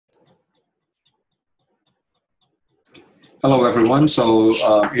Hello, everyone. So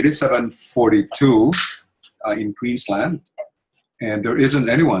it is 7:42 in Queensland, and there isn't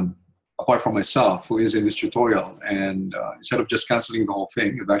anyone apart from myself who is in this tutorial. And instead of just canceling the whole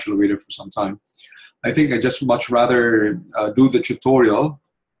thing, I've actually waited for some time. I think I just much rather do the tutorial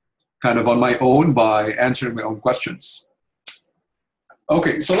kind of on my own by answering my own questions.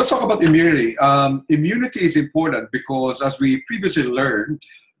 Okay, so let's talk about immunity. Immunity is important because, as we previously learned,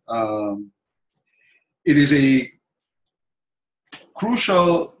 it is a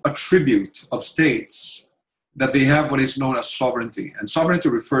crucial attribute of states that they have what is known as sovereignty. And sovereignty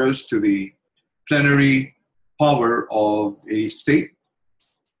refers to the plenary power of a state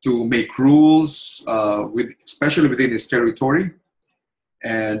to make rules, especially within its territory,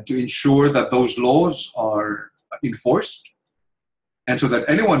 and to ensure that those laws are enforced, and so that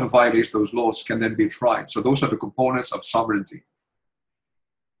anyone who violates those laws can then be tried. So those are the components of sovereignty.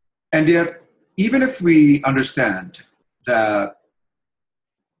 And yet, even if we understand that,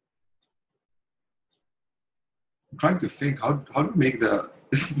 I'm trying to think how to make the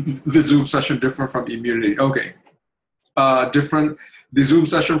Zoom session different from immunity. Okay, the Zoom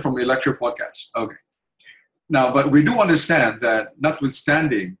session from a lecture podcast. Okay, now, but we do understand that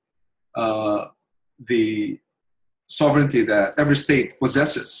notwithstanding the sovereignty that every state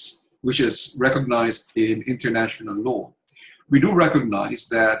possesses, which is recognized in international law, we do recognize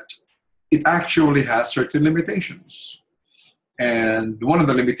that it actually has certain limitations. And one of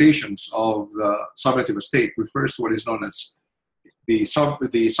the limitations of the sovereignty of a state refers to what is known as the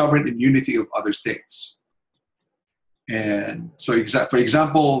sovereign immunity of other states. And so, for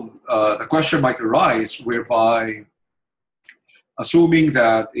example, the question might arise whereby, assuming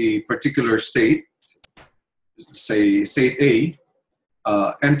that a particular state, say State A,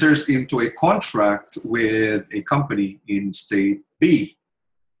 enters into a contract with a company in State B.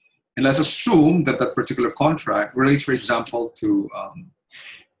 And let's assume that that particular contract relates, for example, to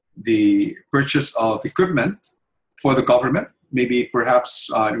the purchase of equipment for the government, maybe perhaps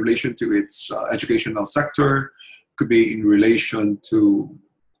in relation to its educational sector, could be in relation to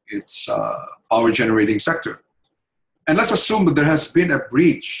its power generating sector. And let's assume that there has been a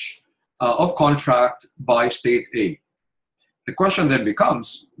breach of contract by State A. The question then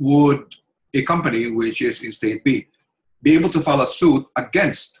becomes, would a company which is in State B be able to file a suit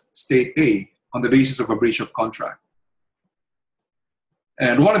against State A on the basis of a breach of contract?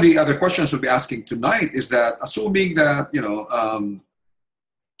 And one of the other questions we'll be asking tonight is that, assuming that,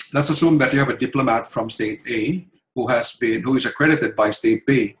 let's assume that you have a diplomat from State A who is accredited by State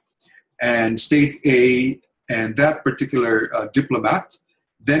B, and State A and that particular diplomat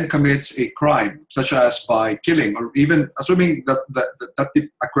then commits a crime, such as by killing, or even assuming that that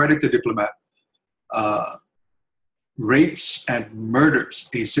accredited diplomat rapes and murders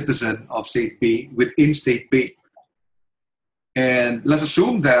a citizen of State B within State B. And let's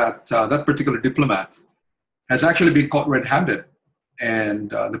assume that that particular diplomat has actually been caught red-handed, and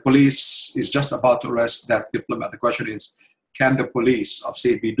the police is just about to arrest that diplomat. The question is, can the police of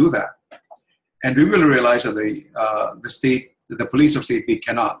State B do that? And we will realize that the police of State B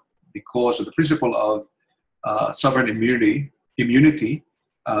cannot, because of the principle of sovereign immunity,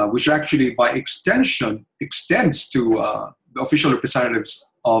 which actually by extension extends to the official representatives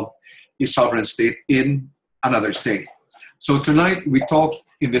of a sovereign state in another state. So tonight we talk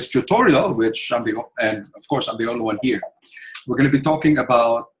in this tutorial, which and of course I'm the only one here, we're going to be talking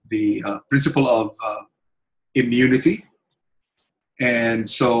about the principle of immunity. And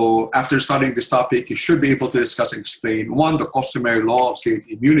so after studying this topic, you should be able to discuss and explain, one, the customary law of state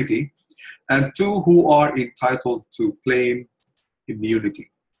immunity, and two, who are entitled to claim immunity.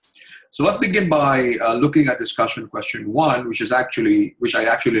 So let's begin by looking at discussion question one, which I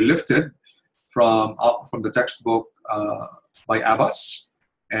actually lifted from the textbook by Abbas,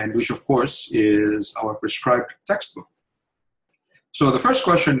 and which of course is our prescribed textbook. So the first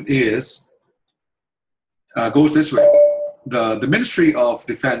question goes this way. The Ministry of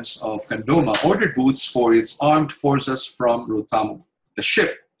Defense of Kandoma ordered goods for its armed forces from Rutamu. The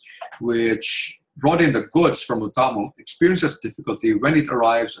ship, which brought in the goods from Rutamu, experiences difficulty when it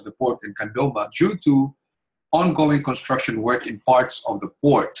arrives at the port in Kandoma due to ongoing construction work in parts of the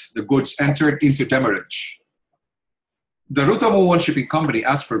port. The goods entered into demurrage. The Rutamu One Shipping Company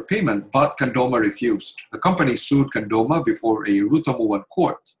asked for payment, but Kandoma refused. The company sued Kandoma before a Rutamu One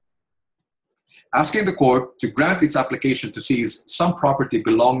court, asking the court to grant its application to seize some property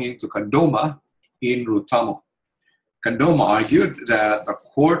belonging to Kandoma in Rutamu. Kandoma argued that the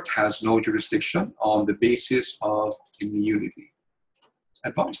court has no jurisdiction on the basis of immunity.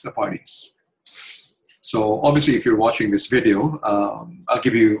 Advise the parties. So obviously, if you're watching this video, I'll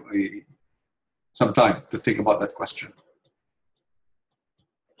give you some time to think about that question.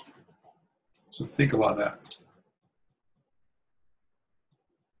 So think about that.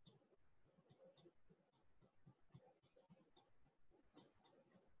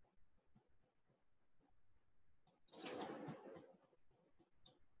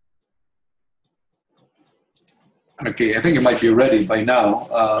 Okay, I think you might be ready by now.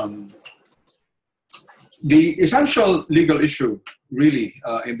 The essential legal issue, really,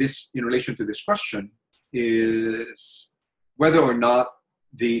 in relation to this question, is whether or not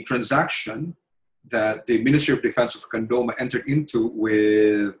the transaction that the Ministry of Defense of Condoma entered into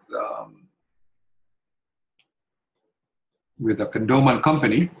with a Condoman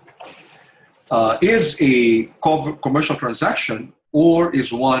company is a commercial transaction, or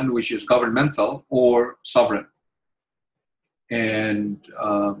is one which is governmental or sovereign. And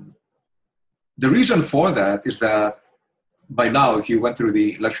the reason for that is that by now, if you went through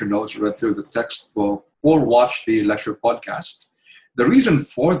the lecture notes, read through the textbook, or watched the lecture podcast, the reason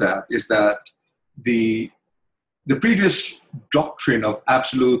for that is that the previous doctrine of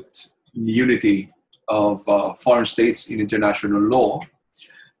absolute immunity of foreign states in international law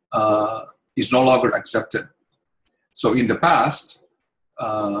is no longer accepted. So in the past,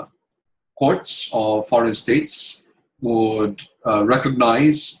 courts of foreign states would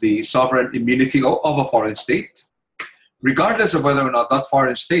recognize the sovereign immunity of a foreign state, regardless of whether or not that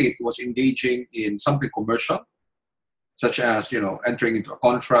foreign state was engaging in something commercial, such as entering into a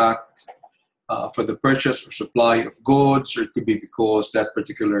contract for the purchase or supply of goods, or it could be because that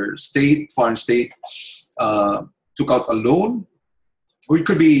particular foreign state, took out a loan, or it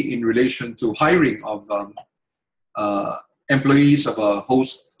could be in relation to hiring of employees of a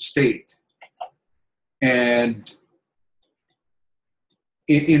host state. And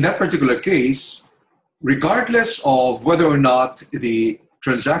in that particular case, regardless of whether or not the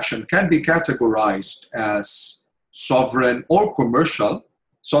transaction can be categorized as sovereign or commercial,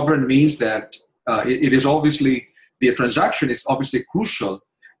 sovereign means that it is obviously, the transaction is obviously crucial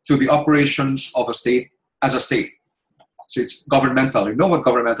to the operations of a state as a state. So it's governmental. You know what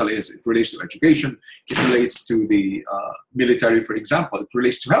governmental is. It relates to education. It relates to the military, for example. It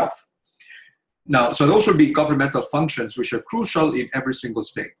relates to health. Now, so those would be governmental functions which are crucial in every single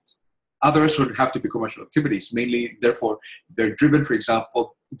state. Others would have to be commercial activities, mainly, therefore, they're driven, for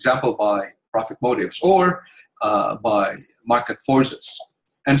example by profit motives or by market forces.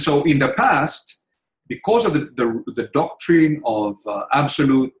 And so in the past, because of the doctrine of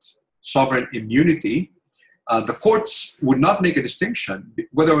absolute sovereign immunity, the courts would not make a distinction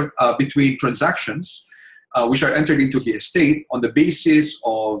whether between transactions which are entered into the estate on the basis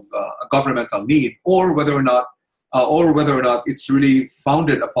of a governmental need, or whether or not it's really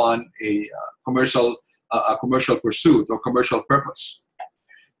founded upon a commercial pursuit or commercial purpose.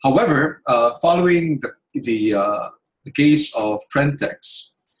 However, following the case of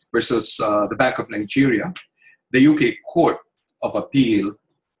Trentex versus the Bank of Nigeria, the UK Court of Appeal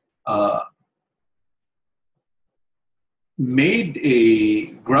made a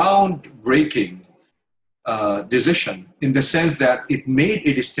groundbreaking decision, in the sense that it made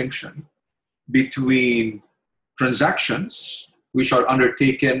a distinction between transactions which are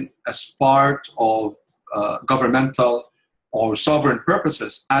undertaken as part of governmental or sovereign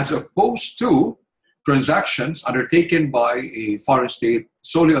purposes, as opposed to transactions undertaken by a foreign state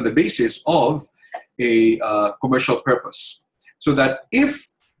solely on the basis of a commercial purpose. So that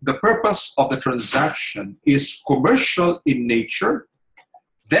if the purpose of the transaction is commercial in nature,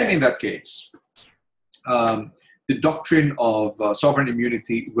 then in that case, the doctrine of sovereign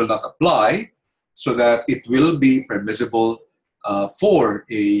immunity will not apply, so that it will be permissible for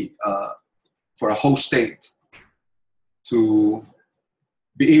a host state to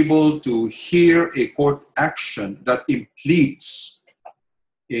be able to hear a court action that impledes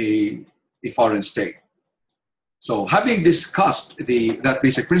a foreign state. So having discussed that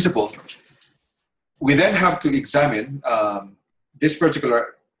basic principle, we then have to examine this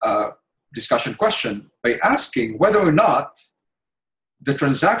particular discussion question by asking whether or not the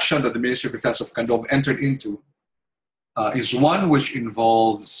transaction that the Ministry of Defense of Condom entered into is one which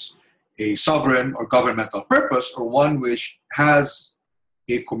involves a sovereign or governmental purpose, or one which has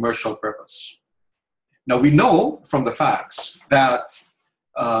a commercial purpose. Now, we know from the facts that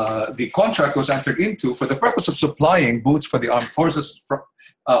the contract was entered into for the purpose of supplying boots for the armed forces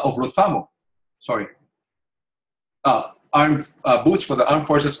of Rotamo. Boots for the armed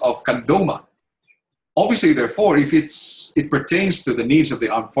forces of Condoma. Obviously, therefore, if it pertains to the needs of the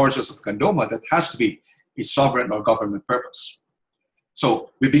armed forces of Condoma, that has to be a sovereign or government purpose.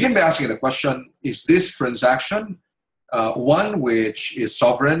 So we begin by asking the question, is this transaction one which is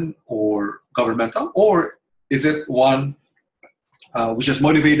sovereign or governmental, or is it one which is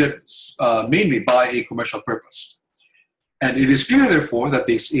motivated mainly by a commercial purpose. And it is clear, therefore, that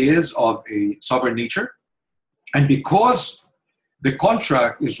this is of a sovereign nature. And because the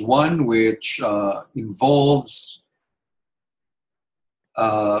contract is one which involves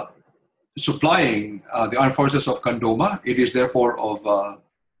supplying the armed forces of Condoma, it is therefore of a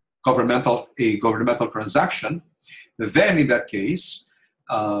governmental transaction. Then, in that case,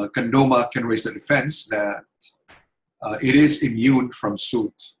 Condoma can raise the defense that it is immune from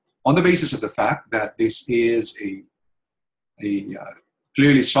suit on the basis of the fact that this is a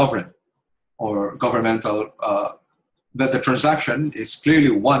clearly sovereign or governmental, that the transaction is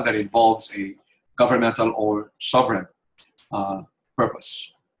clearly one that involves a governmental or sovereign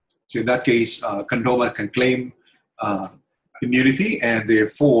purpose. So in that case, Condoma can claim immunity, and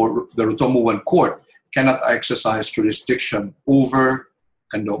therefore the Rutomo 1 court cannot exercise jurisdiction over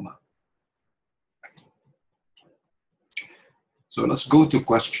Condoma. So let's go to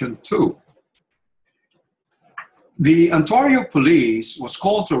question 2. The Ontario police was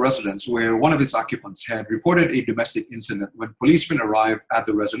called to a residence where one of its occupants had reported a domestic incident. When policemen arrived at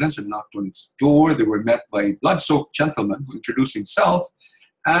the residence and knocked on its door, they were met by a blood-soaked gentleman who introduced himself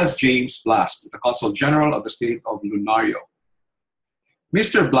as James Blast, the Consul General of the state of Lunario.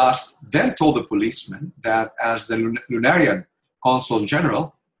 Mr. Blast then told the policeman that as the Lunarian Consul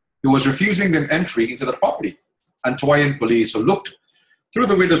General, he was refusing them entry into the property. Antoine police who looked through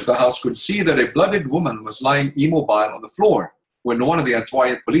the windows of the house could see that a blooded woman was lying immobile on the floor. When one of the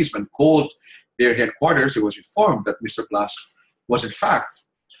Antoine policemen called their headquarters, he was informed that Mr. Blast was in fact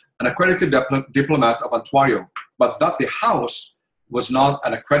an accredited diplomat of Ontario, but that the house was not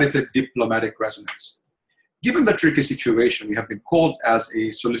an accredited diplomatic residence. Given the tricky situation, we have been called as a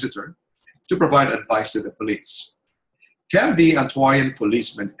solicitor to provide advice to the police. Can the Antoine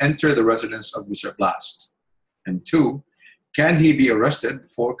policeman enter the residence of Mr. Blast? And 2, can he be arrested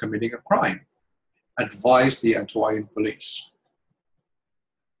for committing a crime? Advise the Antoine police.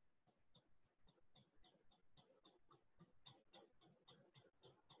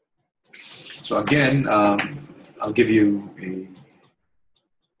 So again, I'll give you a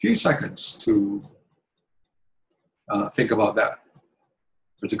few seconds to think about that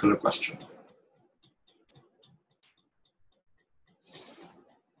particular question.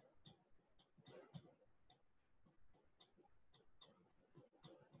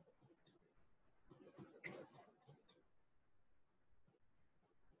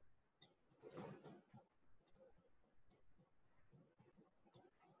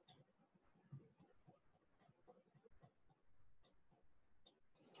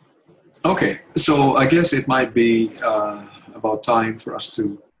 Okay, so I guess it might be about time for us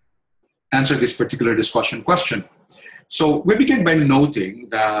to answer this particular discussion question. So we begin by noting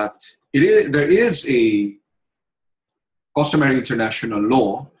that there is a customary international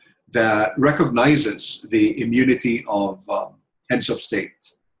law that recognizes the immunity of heads of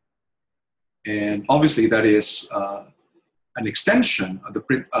state. And obviously that is an extension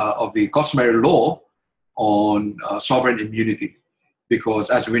of the customary law on sovereign immunity.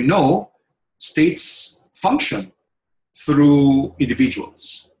 Because as we know, states function through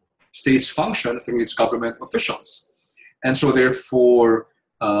individuals. States function through its government officials. And so therefore,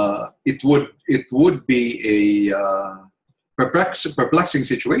 it would be a perplexing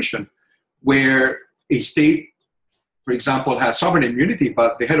situation where a state, for example, has sovereign immunity,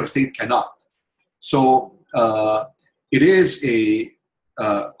 but the head of state cannot. So it is a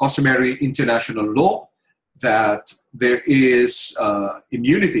customary international law that there is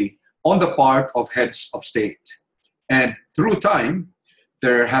immunity on the part of heads of state. And through time,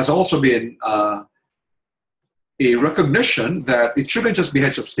 there has also been a recognition that it shouldn't just be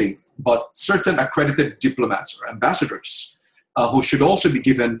heads of state, but certain accredited diplomats or ambassadors who should also be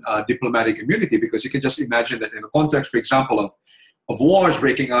given diplomatic immunity, because you can just imagine that in the context, for example, of wars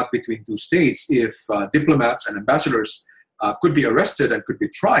breaking out between two states, if diplomats and ambassadors could be arrested and could be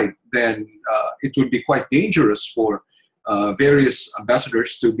tried, then it would be quite dangerous for various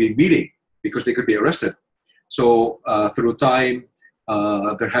ambassadors to be meeting because they could be arrested. So through time,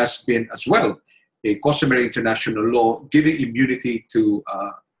 there has been as well a customary international law giving immunity to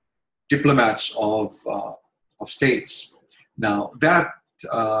diplomats of states. Now, that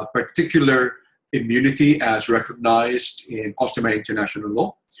particular immunity, as recognized in customary international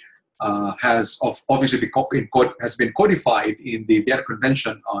law, has obviously been codified in the Vienna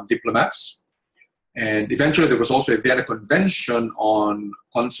Convention on Diplomats. And eventually there was also a Vienna Convention on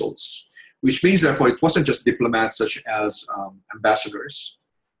Consuls, which means, therefore, it wasn't just diplomats such as ambassadors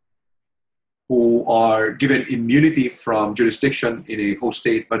who are given immunity from jurisdiction in a host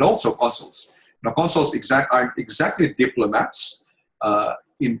state, but also consuls. Now, consuls aren't exactly diplomats,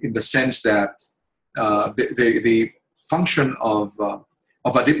 in the sense that the function of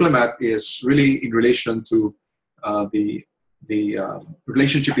a diplomat is really in relation to the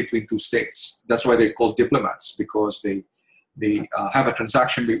relationship between two states. That's why they're called diplomats, because they have a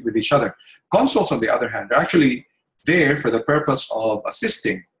transaction with each other. Consuls, on the other hand, are actually there for the purpose of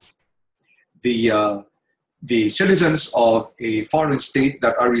assisting the citizens of a foreign state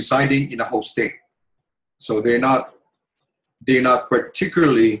that are residing in a host state. So they're not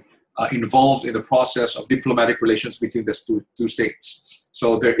particularly involved in the process of diplomatic relations between the two states.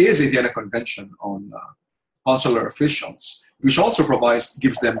 So there is a Vienna Convention on consular officials, which also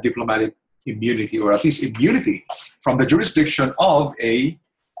gives them diplomatic immunity, or at least immunity from the jurisdiction of a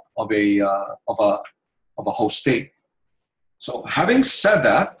host state. So having said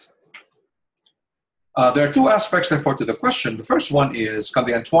that, there are two aspects, therefore, to the question. The first one is, can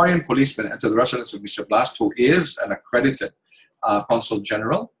the Antiquarian policeman enter the residence of Mr. Blast, who is an accredited consul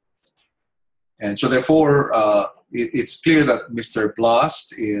general? And so, therefore, it's clear that Mr.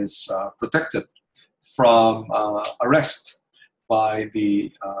 Blast is protected from arrest by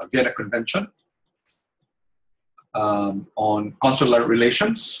the Vienna Convention on consular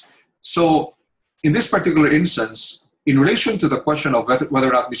relations. So, in this particular instance, in relation to the question of whether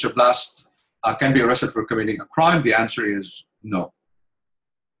or not Mr. Blast can be arrested for committing a crime, the answer is no.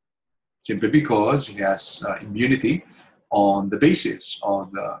 Simply because he has immunity on the basis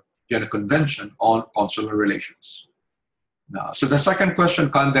of the Vienna Convention on consular relations. Now, so the second question,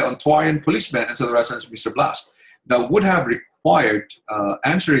 can the Antiquarian policeman enter the residence of Mr. Blast? That would have required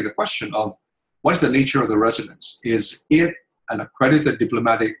answering the question of what is the nature of the residence? Is it an accredited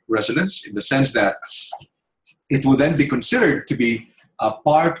diplomatic residence, in the sense that it would then be considered to be a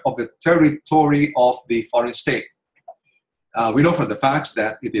part of the territory of the foreign state? We know from the facts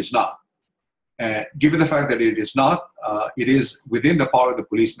that it is not. Given the fact that it is not, it is within the power of the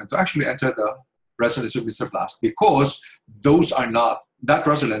policeman to actually enter the residence of Mr. Blast, because that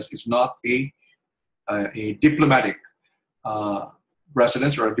residence is not a diplomatic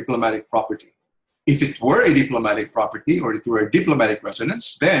residence or a diplomatic property. If it were a diplomatic property, or it were a diplomatic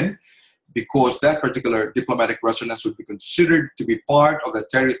residence, then because that particular diplomatic residence would be considered to be part of the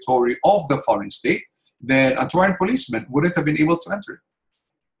territory of the foreign state, then Antiquarian policemen wouldn't have been able to enter it.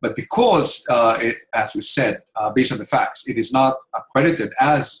 But because, as we said, based on the facts, it is not accredited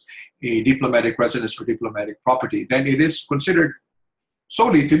as a diplomatic residence or diplomatic property, then it is considered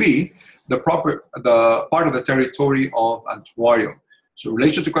solely to be the part of the territory of Antiquario. So in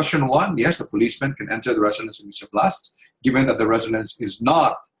relation to question one, yes, the policeman can enter the residence of Mr. Blast, given that the residence is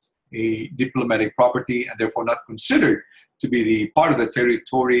not a diplomatic property and therefore not considered to be the part of the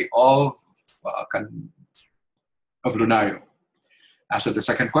territory of Lunario. As to the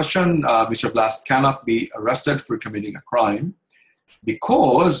second question, Mr. Blast cannot be arrested for committing a crime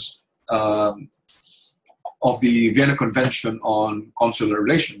because of the Vienna Convention on Consular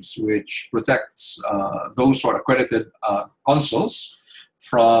Relations, which protects those who are accredited consuls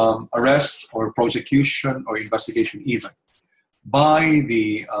from arrest or prosecution or investigation even by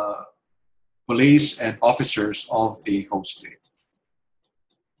the police and officers of the host state.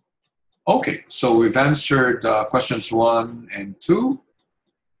 Okay, so we've answered questions 1 and 2,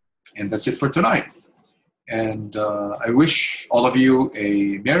 and that's it for tonight. And I wish all of you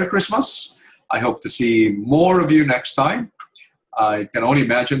a Merry Christmas. I hope to see more of you next time. I can only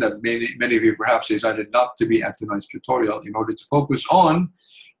imagine that many of you perhaps decided not to be at tonight's tutorial in order to focus on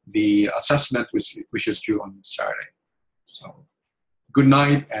the assessment which is due on Saturday. So good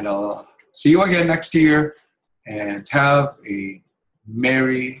night, and I'll see you again next year, and have a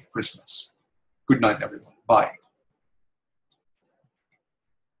Merry Christmas. Good night, everyone. Bye.